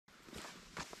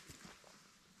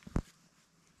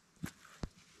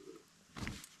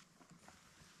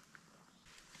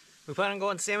We plan on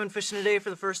going salmon fishing today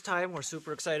for the first time. We're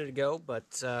super excited to go,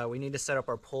 but we need to set up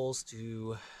our poles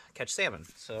to catch salmon.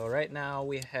 So right now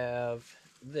we have,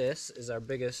 this is our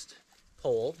biggest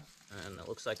pole, and it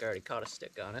looks like I already caught a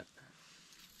stick on it.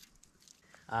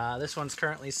 This one's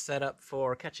currently set up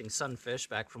for catching sunfish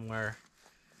back from where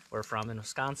we're from in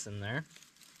Wisconsin there.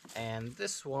 And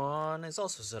this one is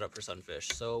also set up for sunfish.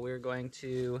 So we're going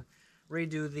to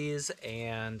redo these,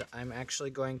 and I'm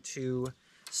actually going to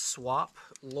swap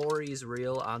Lori's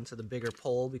reel onto the bigger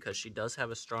pole because she does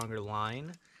have a stronger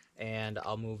line, and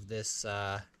I'll move this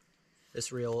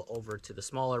this reel over to the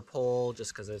smaller pole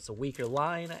just because it's a weaker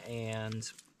line, and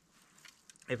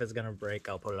if it's gonna break,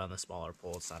 I'll put it on the smaller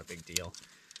pole. It's not a big deal.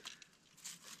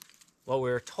 What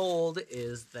we're told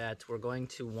is that we're going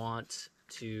to want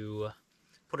to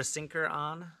put a sinker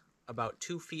on about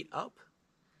 2 feet up,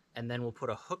 and then we'll put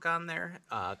a hook on there.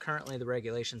 Currently the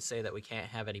regulations say that we can't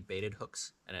have any baited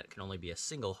hooks, and it can only be a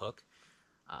single hook.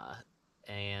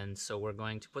 And so we're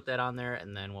going to put that on there,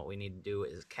 and then what we need to do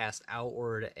is cast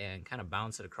outward and kind of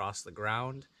bounce it across the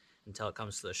ground until it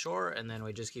comes to the shore, and then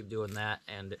we just keep doing that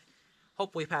and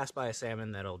hope we pass by a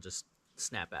salmon that'll just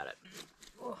snap at it.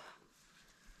 Oh.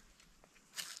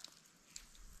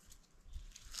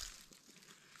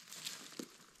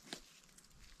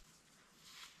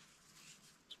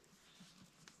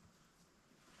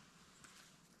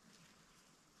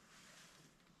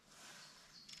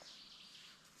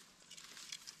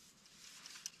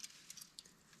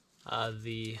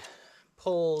 The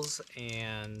poles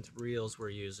and reels we're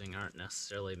using aren't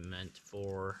necessarily meant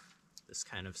for this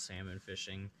kind of salmon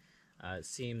fishing. It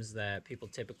seems that people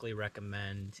typically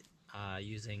recommend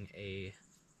using a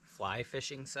fly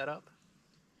fishing setup,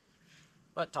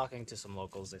 but talking to some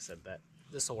locals, they said that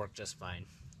this will work just fine.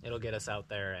 It'll get us out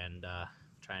there and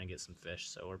trying to get some fish,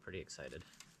 so we're pretty excited.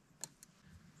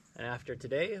 And after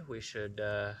today, we should be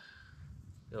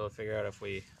able to figure out if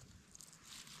we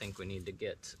think we need to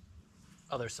get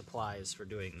other supplies for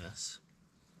doing this.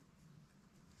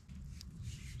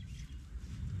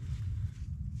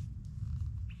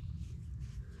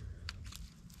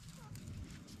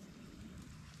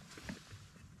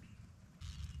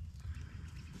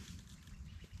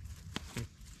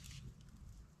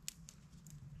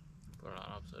 Put it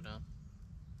on upside down.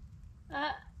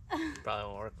 Probably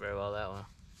won't work very well that one.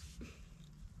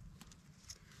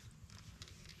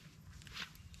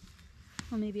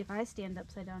 Well, maybe if I stand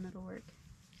upside down, it'll work.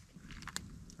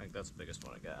 I think that's the biggest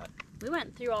one I got. We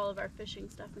went through all of our fishing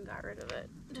stuff and got rid of it,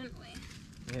 didn't we?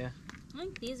 Yeah. I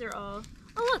think these are all...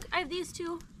 Oh, look, I have these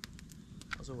two.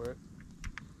 Those will work.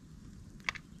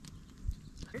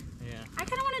 Yeah. I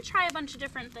kind of want to try a bunch of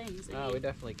different things. Oh, we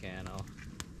definitely can.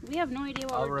 We have no idea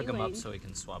what I'll we're rig doing. them up so we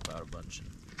can swap out a bunch.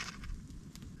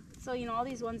 So, you know, all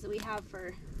these ones that we have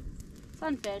for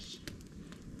sunfish,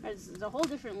 is a whole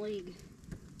different league.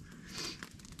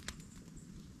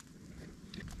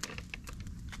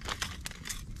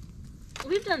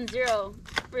 We've done zero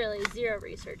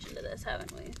research into this,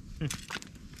 haven't we?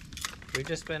 We've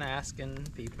just been asking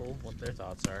people what their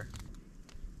thoughts are.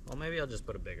 Well, maybe I'll just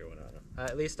put a bigger one on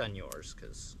it. At least on yours,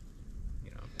 because,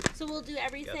 you know. So we'll do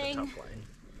everything got the tough line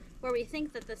where we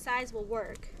think that the size will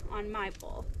work on my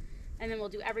pole. And then we'll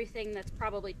do everything that's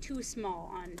probably too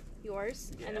small on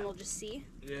yours. Yeah. And then we'll just see.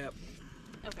 Yep.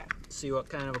 Okay. See what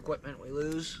kind of equipment we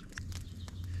lose.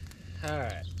 All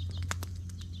right.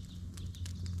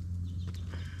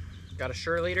 Got a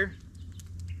Sure leader.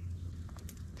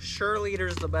 Sure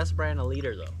leader's the best brand of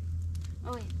leader, though.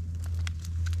 Oh wait.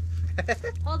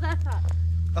 Hold that thought.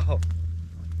 Oh.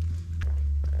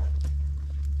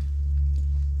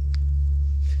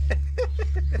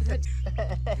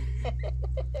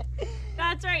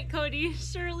 That's right, Cody.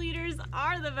 Sure leaders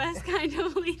are the best kind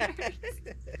of leaders.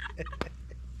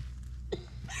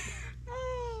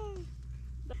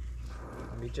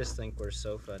 We just think we're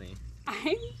so funny.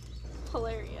 I'm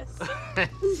hilarious.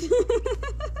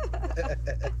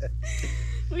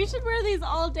 We should wear these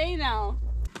all day now.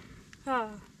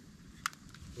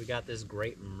 We got this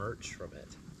great merch from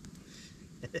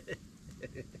it.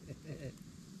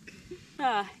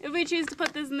 If we choose to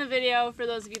put this in the video, for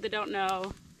those of you that don't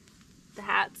know, the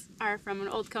hats are from an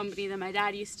old company that my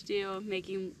dad used to do,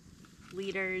 making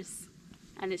leaders,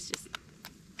 and it's just,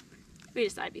 we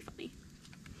just thought it'd be funny.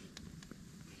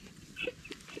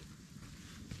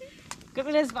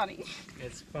 Because it is funny.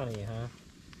 It's funny, huh?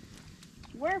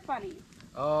 We're funny.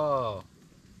 Oh.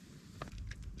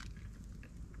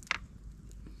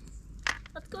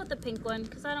 Let's go with the pink one,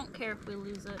 because I don't care if we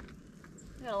lose it.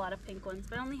 We got a lot of pink ones,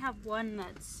 but I only have one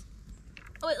that's...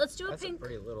 Oh wait, let's do a pink. That's a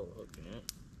pretty little hook in it.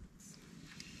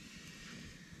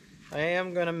 I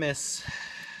am gonna miss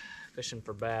fishing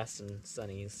for bass and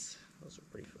sunnies. Those are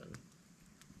pretty fun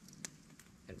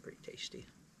and pretty tasty.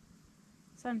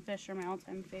 Sunfish are my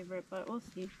all-time favorite, but we'll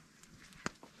see.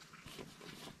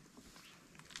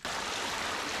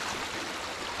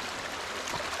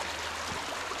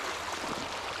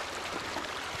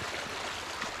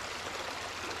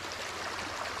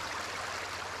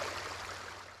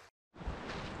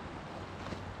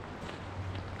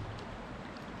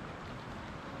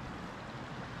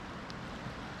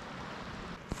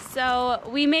 So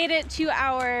we made it to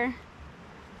our,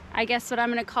 I guess what I'm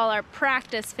gonna call our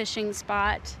practice fishing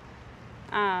spot.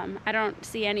 I don't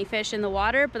see any fish in the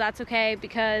water, but that's okay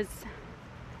because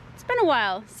it's been a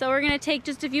while. So we're gonna take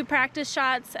just a few practice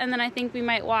shots, and then I think we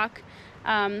might walk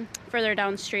further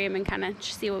downstream and kind of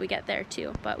see what we get there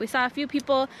too. But we saw a few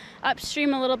people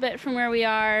upstream a little bit from where we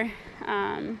are.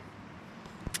 Yeah,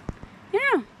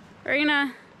 we're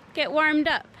gonna get warmed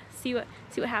up, see what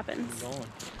happens.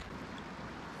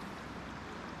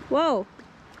 Whoa.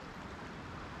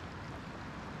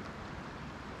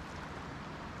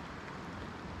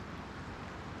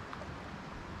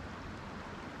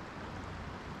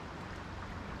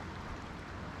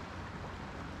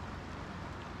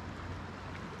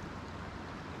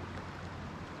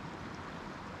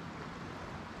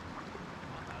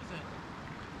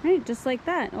 Right, just like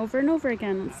that, over and over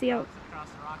again. Let's see how. Across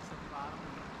the rocks at the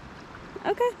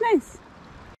bottom. Okay, nice.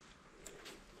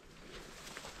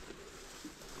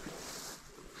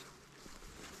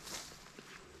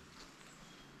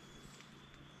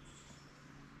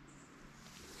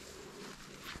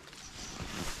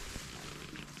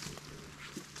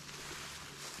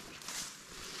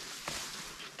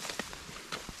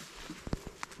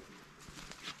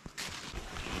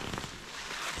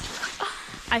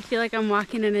 I feel like I'm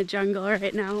walking in a jungle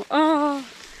right now. Oh,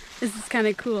 this is kind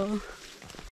of cool.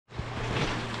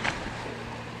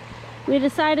 We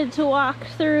decided to walk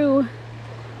through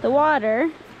the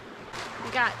water.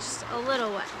 We got just a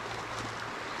little wet.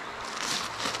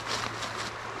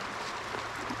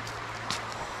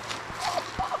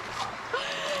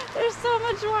 There's so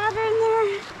much water in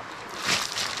there.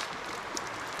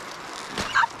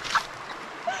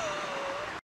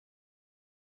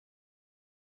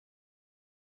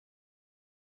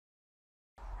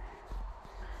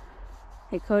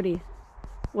 Hey Cody,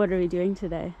 what are we doing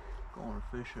today? Going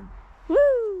fishing.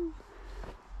 Woo!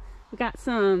 We got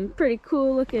some pretty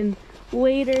cool looking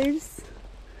waders.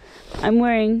 I'm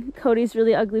wearing Cody's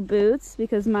really ugly boots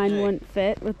because mine wouldn't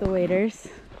fit with the waders.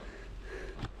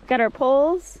 Got our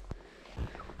poles.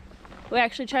 We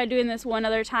actually tried doing this one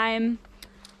other time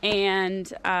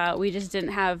and we just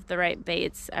didn't have the right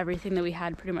baits. Everything that we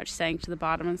had pretty much sank to the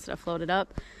bottom instead of floated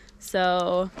up.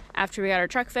 So after we got our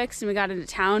truck fixed and we got into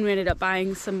town, we ended up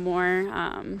buying some more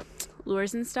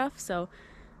lures and stuff. So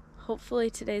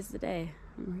hopefully today's the day.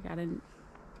 We got in,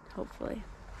 hopefully.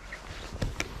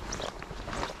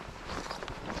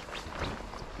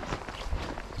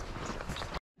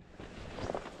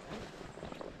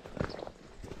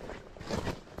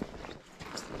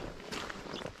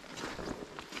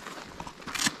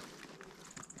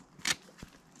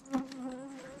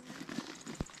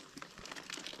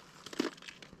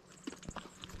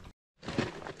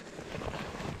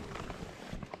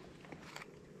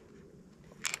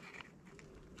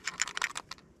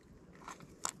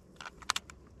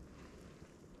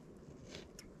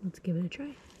 Let's give it a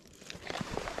try.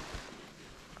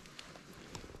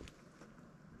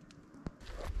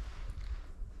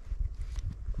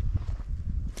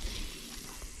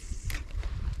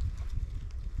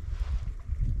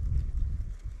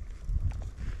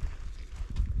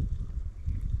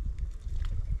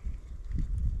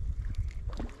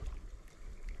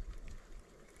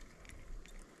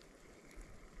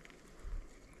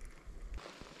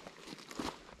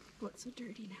 What's so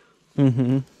dirty now?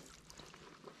 Mm-hmm.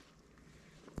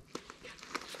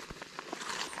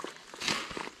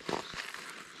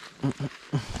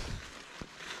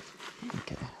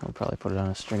 Okay, I'll probably put it on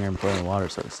a stringer and put it in water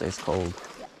so it stays cold.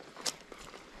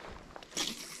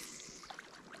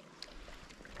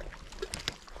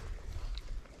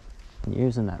 You're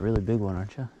using that really big one,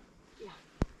 aren't you? Yeah.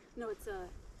 No, it's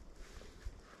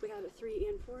we have a 3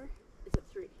 and 4. It's a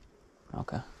 3.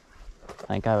 Okay.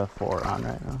 I think I have a 4 on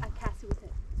right now. I've cast it with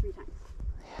it 3 times.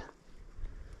 Yeah.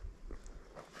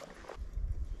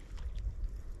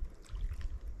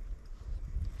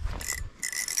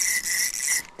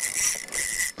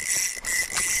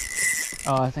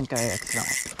 Oh, I think I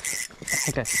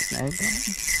snagged one.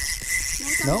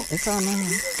 No, it's on now.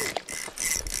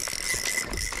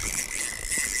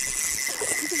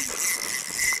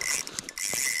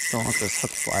 Don't let this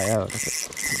hook fly out if it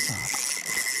comes off.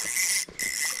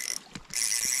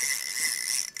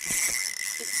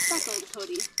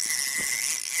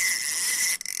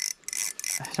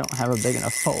 have a big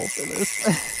enough pole for this.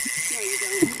 No, you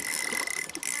don't.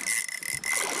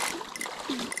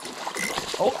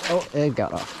 Oh, it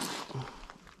got off.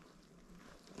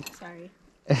 Sorry.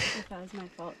 If that was my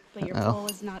fault. But your pole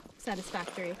was not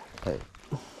satisfactory. Hey.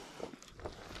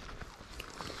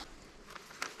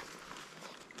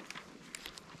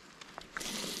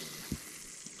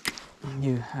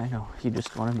 I know, you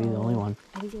just want to be the only one.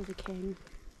 I think it was a king.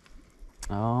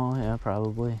 Oh, yeah,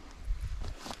 probably.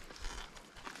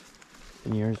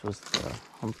 And yours was the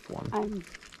hump one.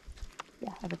 Yeah,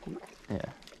 I have a pink. Yeah.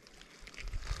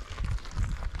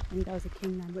 I think that was a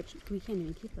king then, which we can't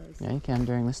even keep those. Yeah, you can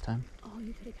during this time. Oh,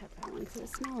 you could have kept that one because it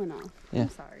was small enough. Yeah. I'm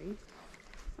sorry.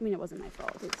 I mean, it wasn't my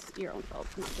fault. It's your own fault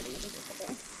for not getting a bigger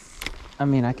pole. I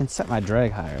mean, I can set my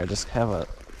drag higher. I just have a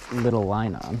little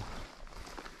line on.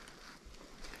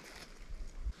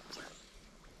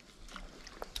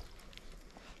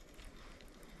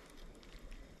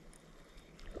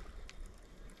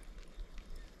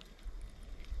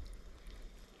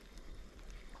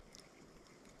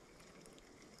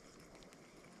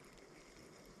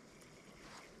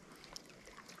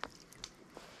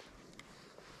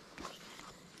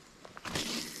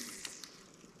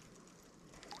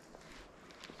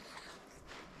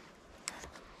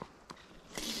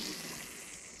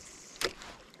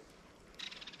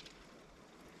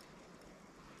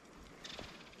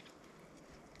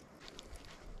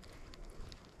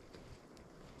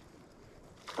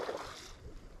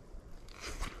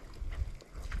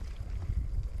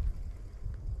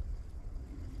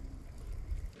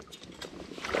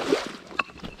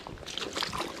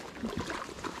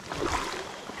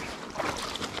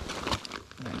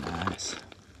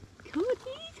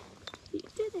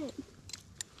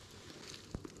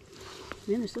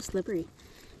 Man, they're so slippery.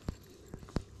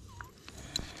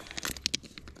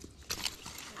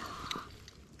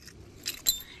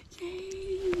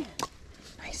 Yay!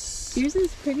 Nice. Yours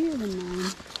is prettier than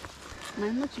mine.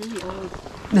 Mine looks really old.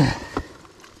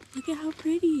 Look at how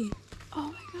pretty.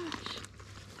 Oh my gosh.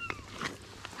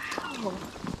 Wow.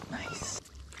 Nice.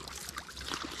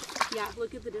 Yeah,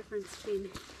 look at the difference between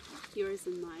yours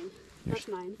and mine. That's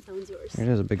mine. That one's yours. It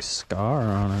has a big scar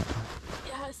on it.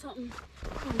 Yeah, something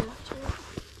coming after it.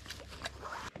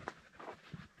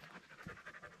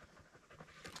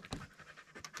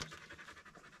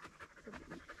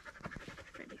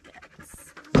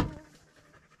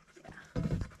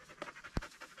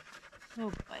 Oh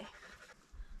boy.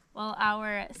 Well,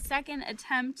 our second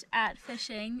attempt at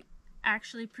fishing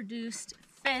actually produced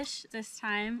fish this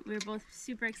time. We were both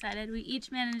super excited. We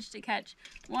each managed to catch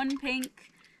one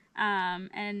pink,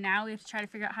 and now we have to try to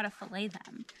figure out how to fillet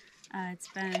them. It's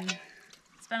been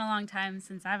a long time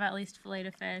since I've at least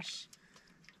filleted a fish.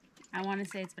 I want to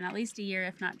say it's been at least a year,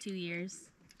 if not 2 years,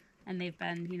 and they've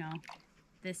been, you know,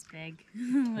 this big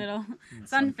little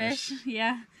sunfish.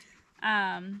 Yeah.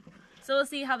 So we'll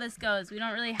see how this goes. We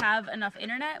don't really have enough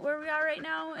internet where we are right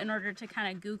now in order to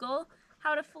kind of Google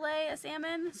how to fillet a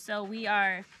salmon. So we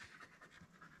are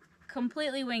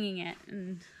completely winging it.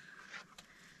 And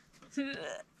you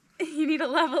need to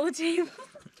level the table.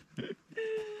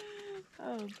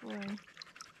 Oh boy.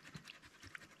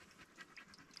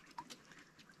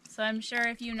 So I'm sure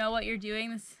if you know what you're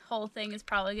doing, this whole thing is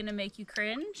probably going to make you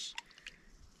cringe.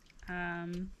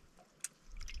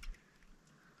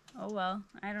 Oh well,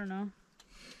 I don't know.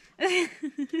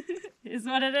 Is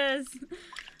what it is.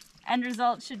 End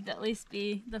result should at least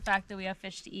be the fact that we have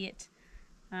fish to eat.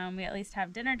 We at least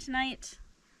have dinner tonight.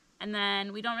 And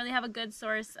then we don't really have a good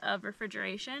source of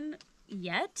refrigeration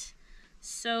yet.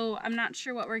 So I'm not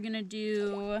sure what we're going to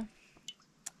do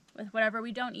with whatever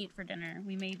we don't eat for dinner.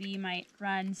 We maybe might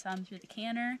run some through the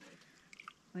canner.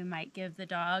 We might give the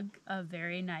dog a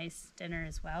very nice dinner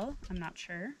as well. I'm not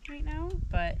sure right now,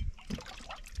 but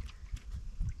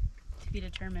to be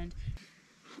determined.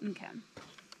 Okay.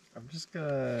 I'm just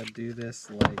gonna do this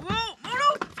like. Whoa!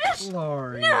 Oh no! Fish!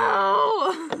 Lori.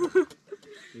 No!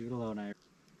 Leave it alone, I.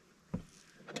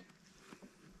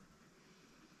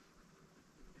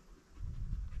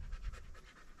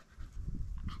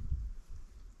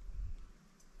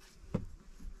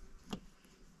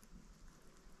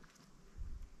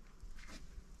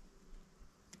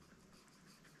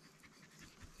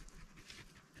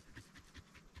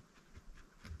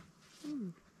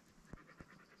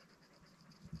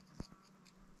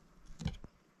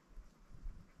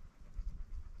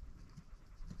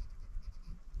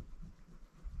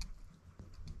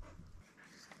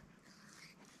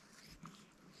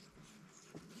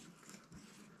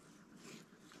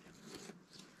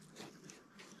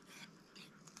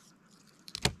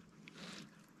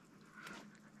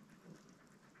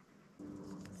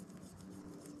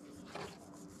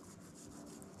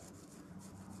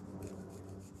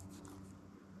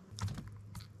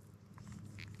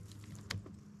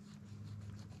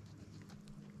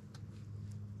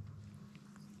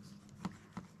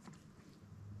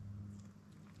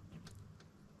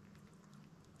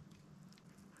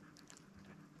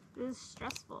 It is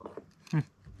stressful.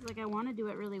 Like, I want to do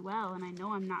it really well, and I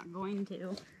know I'm not going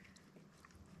to.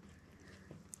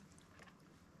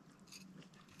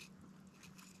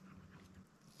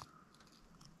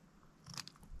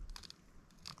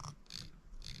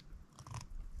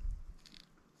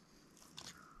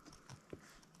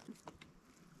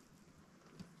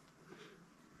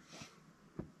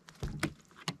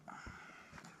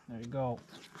 There you go.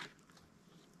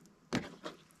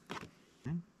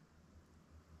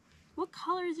 What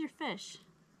color is your fish?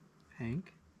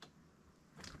 Pink.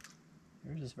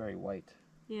 Yours is very white.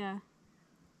 Yeah.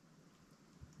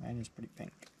 Mine is pretty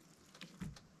pink.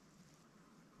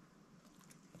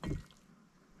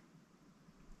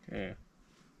 Okay.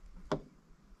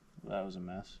 That was a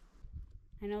mess.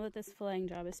 I know that this filleting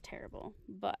job is terrible,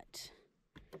 but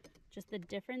just the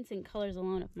difference in colors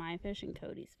alone of my fish and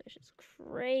Cody's fish is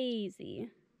crazy.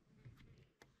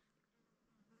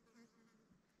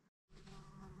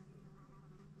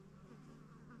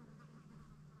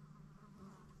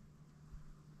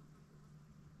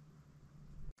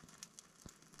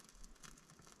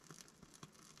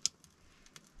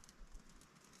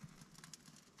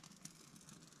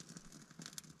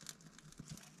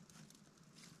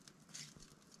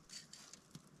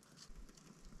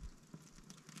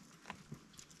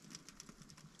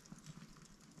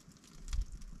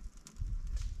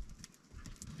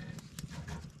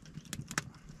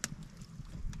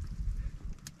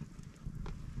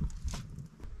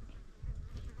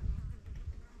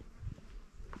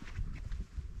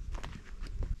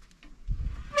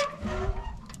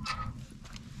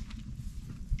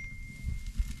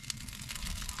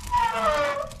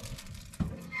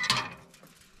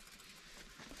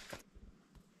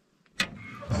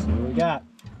 So what we got?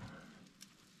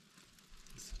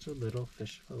 Such a little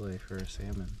fish fillet for a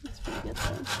salmon. That's pretty good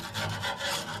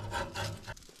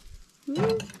though.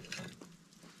 Ooh.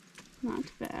 Not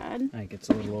bad. I think it's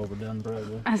a little overdone,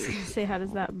 probably. I was gonna say, how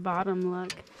does that bottom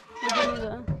look?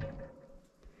 I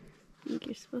think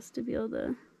you're supposed to be able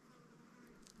to.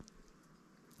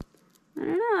 I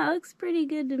don't know. That looks pretty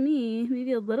good to me.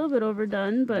 Maybe a little bit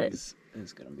overdone, but It's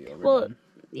gonna be overdone. well,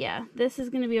 yeah, this is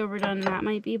gonna be overdone. That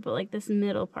might be, but like this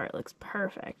middle part looks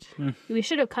perfect. We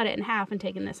should have cut it in half and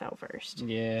taken this out first.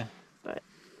 Yeah. But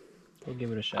we'll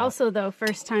give it a shot. also, though,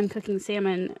 first time cooking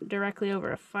salmon directly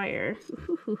over a fire.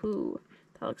 Ooh,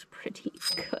 that looks pretty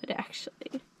good,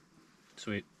 actually.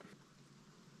 Sweet.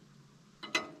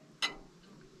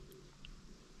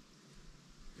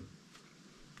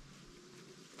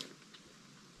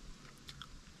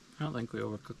 I don't think we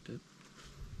overcooked it.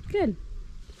 Good.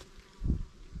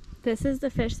 This is the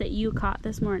fish that you caught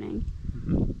this morning.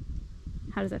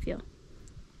 How does that feel?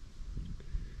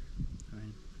 I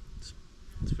mean, it's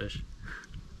fish.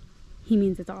 He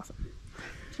means it's awesome.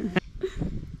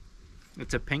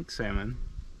 It's a pink salmon,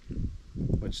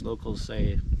 which locals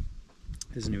say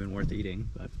isn't even worth eating,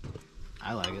 but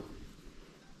I like it.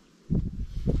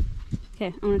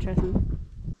 Okay, I want to try some.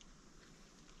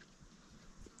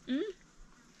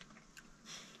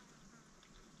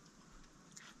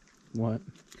 What?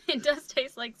 It does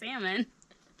taste like salmon.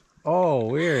 Oh,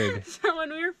 weird. So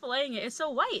when we were filleting it, it's so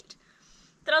white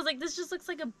that I was like, this just looks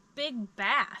like a big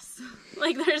bass.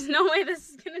 Like, there's no way this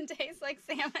is going to taste like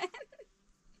salmon.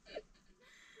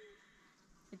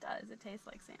 It does. It tastes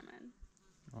like salmon.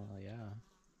 Oh, yeah.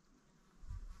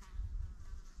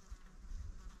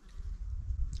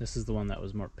 This is the one that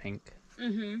was more pink.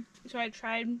 So I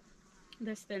tried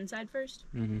this thin side first.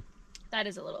 That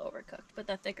is a little overcooked, but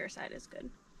the thicker side is good.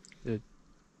 Good.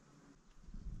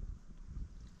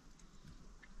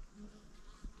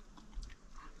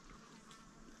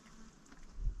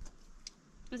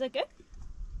 Is that good?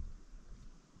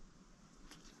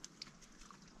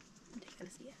 Take that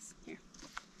as a yes. Here.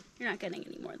 You're not getting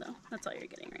any more, though. That's all you're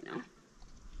getting right now.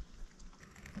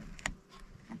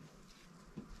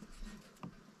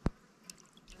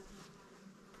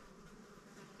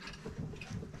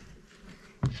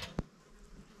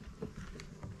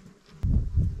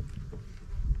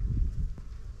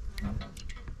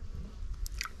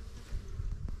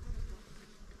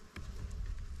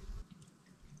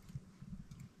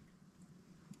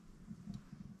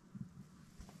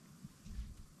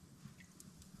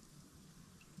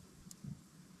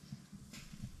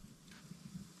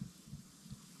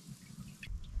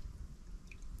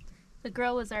 The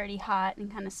grill was already hot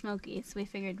and kind of smoky, so we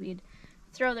figured we'd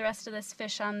throw the rest of this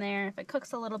fish on there. If it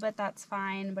cooks a little bit, that's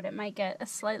fine, but it might get a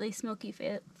slightly smoky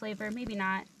flavor. Maybe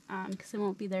not, because it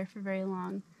won't be there for very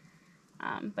long.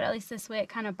 But at least this way it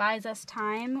kind of buys us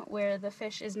time where the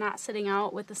fish is not sitting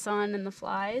out with the sun and the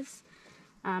flies.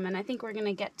 And I think we're going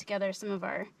to get together some of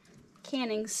our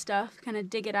canning stuff, kind of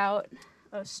dig it out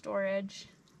of storage,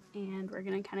 and we're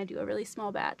gonna kind of do a really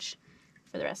small batch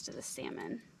for the rest of the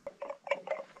salmon.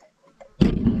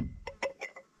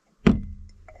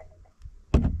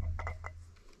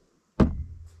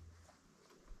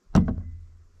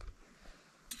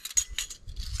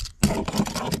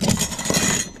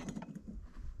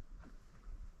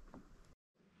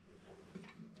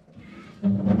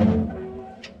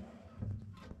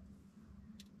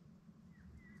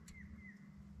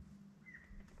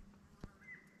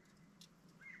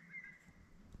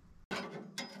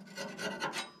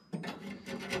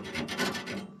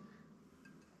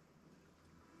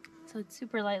 So it's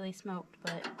super lightly smoked,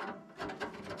 but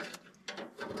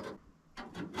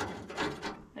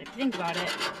if you think about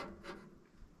it,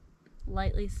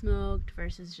 lightly smoked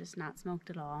versus just not smoked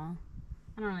at all,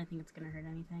 I don't really think it's gonna hurt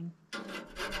anything.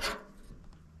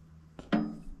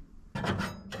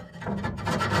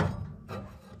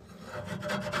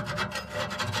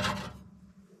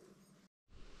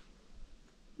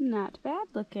 Not bad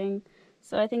looking.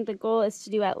 So I think the goal is to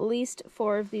do at least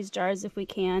 4 of these jars if we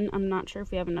can. I'm not sure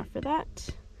if we have enough for that.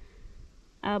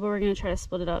 But we're going to try to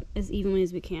split it up as evenly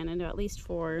as we can and do at least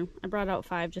 4. I brought out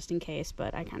 5 just in case,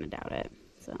 but I kind of doubt it.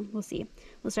 So we'll see.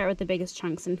 We'll start with the biggest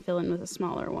chunks and fill in with the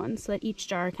smaller ones so that each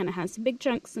jar kind of has some big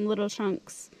chunks and little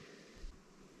chunks.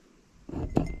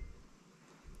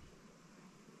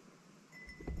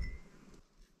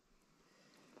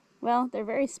 Well, they're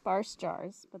very sparse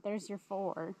jars, but there's your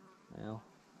 4. Well,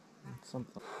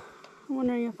 something. I'm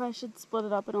wondering if I should split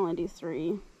it up and only do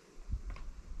 3.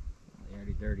 They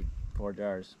already dirty. 4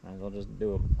 jars. Might as well just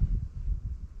do them.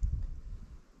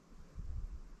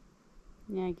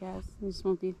 Yeah, I guess. They just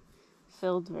won't be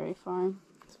filled very far.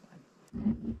 That's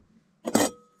fine.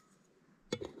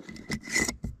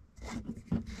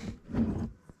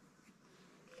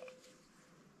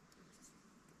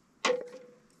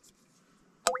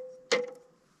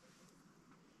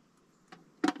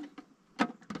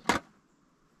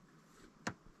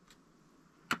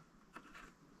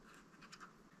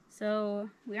 So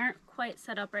we aren't quite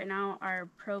set up right now. Our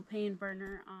propane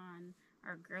burner on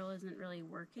our grill isn't really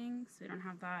working, so we don't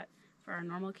have that for our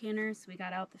normal canner. So we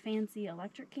got out the fancy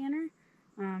electric canner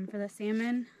for the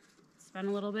salmon. It's been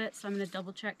a little bit, so I'm going to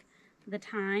double check the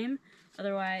time.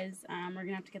 Otherwise, we're going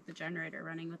to have to get the generator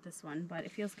running with this one. But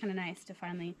it feels kind of nice to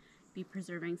finally be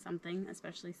preserving something,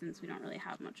 especially since we don't really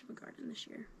have much of a garden this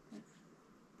year. But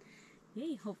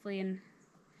yay, hopefully in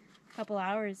a couple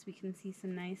hours we can see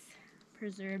some nice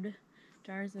preserved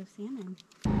jars of salmon.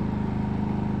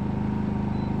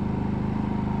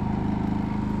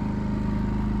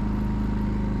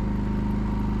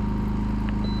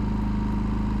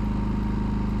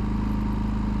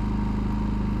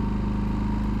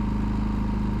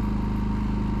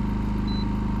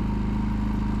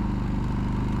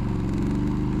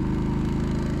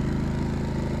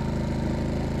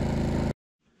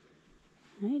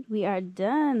 All right, we are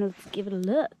done. Let's give it a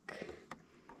look.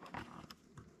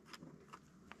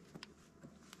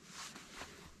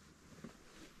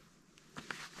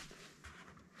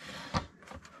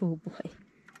 Oh boy.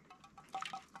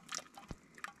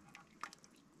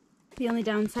 The only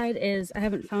downside is I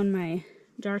haven't found my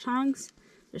jar tongs.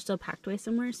 They're still packed away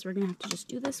somewhere, so we're gonna have to just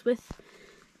do this with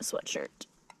a sweatshirt.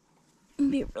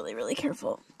 And be really, really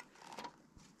careful.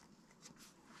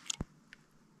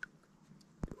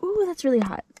 Ooh, that's really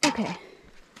hot. Okay.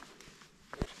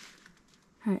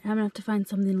 Alright, I'm gonna have to find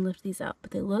something to lift these out, but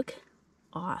they look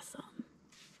awesome.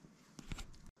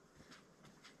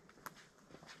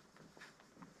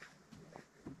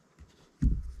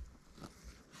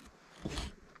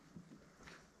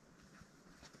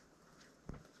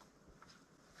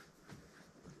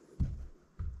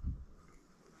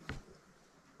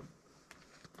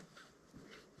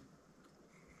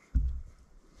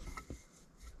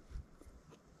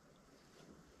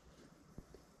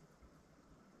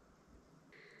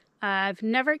 I've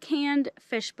never canned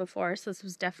fish before, so this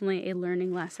was definitely a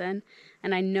learning lesson.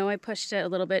 And I know I pushed it a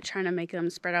little bit trying to make them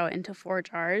spread out into 4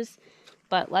 jars.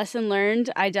 But lesson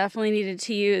learned, I definitely needed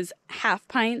to use half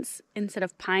pints instead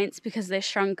of pints because they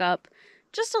shrunk up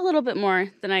just a little bit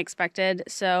more than I expected.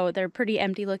 So they're pretty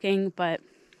empty looking, but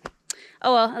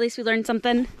oh well, at least we learned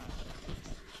something.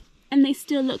 And they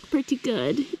still look pretty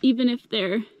good, even if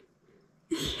they're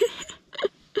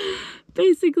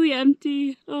basically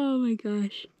empty. Oh my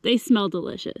gosh. They smell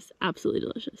delicious. Absolutely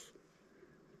delicious.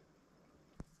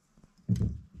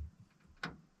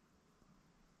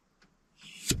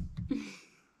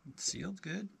 It's sealed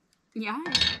good. Yeah,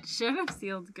 it should have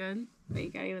sealed good. But you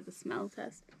gotta give it the smell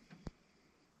test.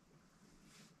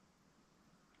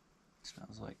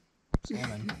 Smells like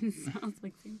salmon. It smells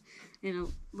like salmon. And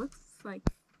it looks like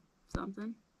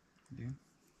something. Yeah.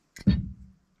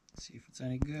 Let's see if it's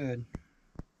any good.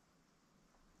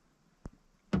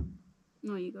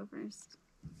 No, you go first.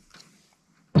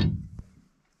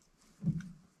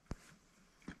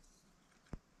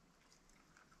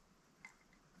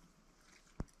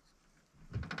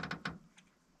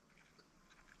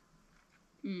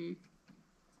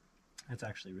 It's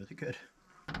actually really good.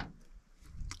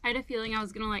 I had a feeling I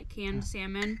was gonna like canned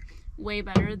salmon way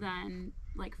better than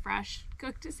like fresh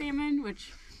cooked salmon,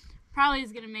 which probably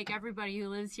is gonna make everybody who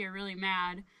lives here really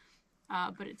mad.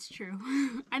 But it's true.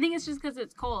 I think it's just because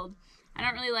it's cold. I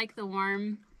don't really like the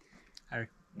warm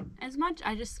as much.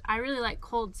 I really like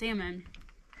cold salmon.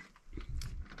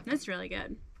 It's really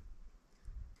good.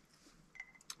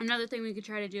 Another thing we could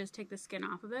try to do is take the skin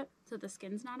off of it so the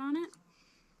skin's not on it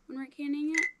when we're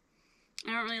canning it.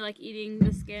 I don't really like eating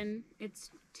the skin. It's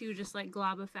too just like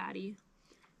glob of fatty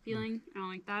feeling. I don't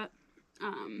like that.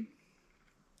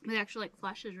 The actual like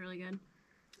flesh is really good.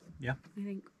 Yeah. I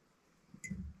think.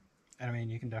 I mean,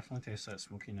 you can definitely taste that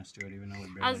smokiness to it, even though we're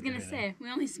barely I was gonna say we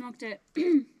only smoked it.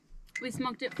 We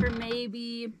smoked it for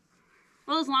maybe,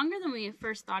 well, it was longer than we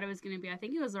first thought it was gonna be. I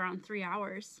think it was around 3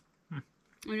 hours. I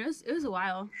mean, it was a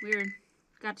while. We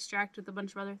got distracted with a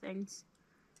bunch of other things.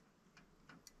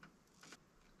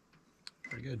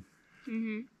 Pretty good.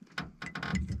 I'm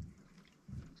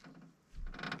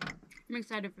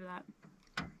excited for that.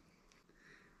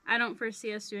 I don't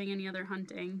foresee us doing any other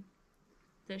hunting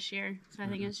this year, so I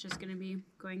think it's just going to be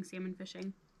going salmon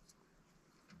fishing.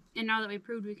 And now that we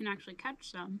proved we can actually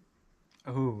catch some.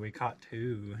 Oh, we caught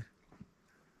 2.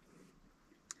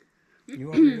 You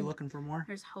over here looking for more?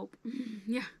 There's hope.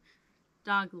 Yeah.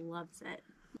 Dog loves it.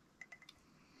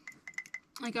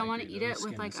 Like, I want to eat it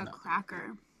with like a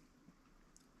cracker.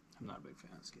 I'm not a big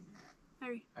fan of skin.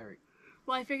 Harry. Harry.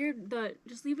 Well, I figured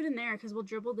just leave it in there because we'll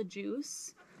dribble the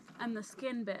juice and the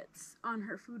skin bits on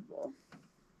her food bowl.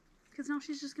 Because now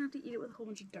she's just going to have to eat it with a whole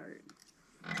bunch of dirt.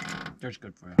 Dirt's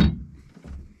good for you.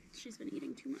 She's been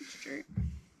eating too much dirt.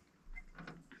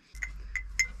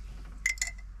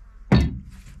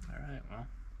 Alright, well,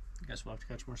 I guess we'll have to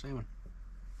catch more salmon.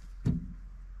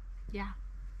 Yeah.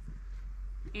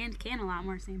 And can a lot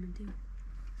more salmon, too.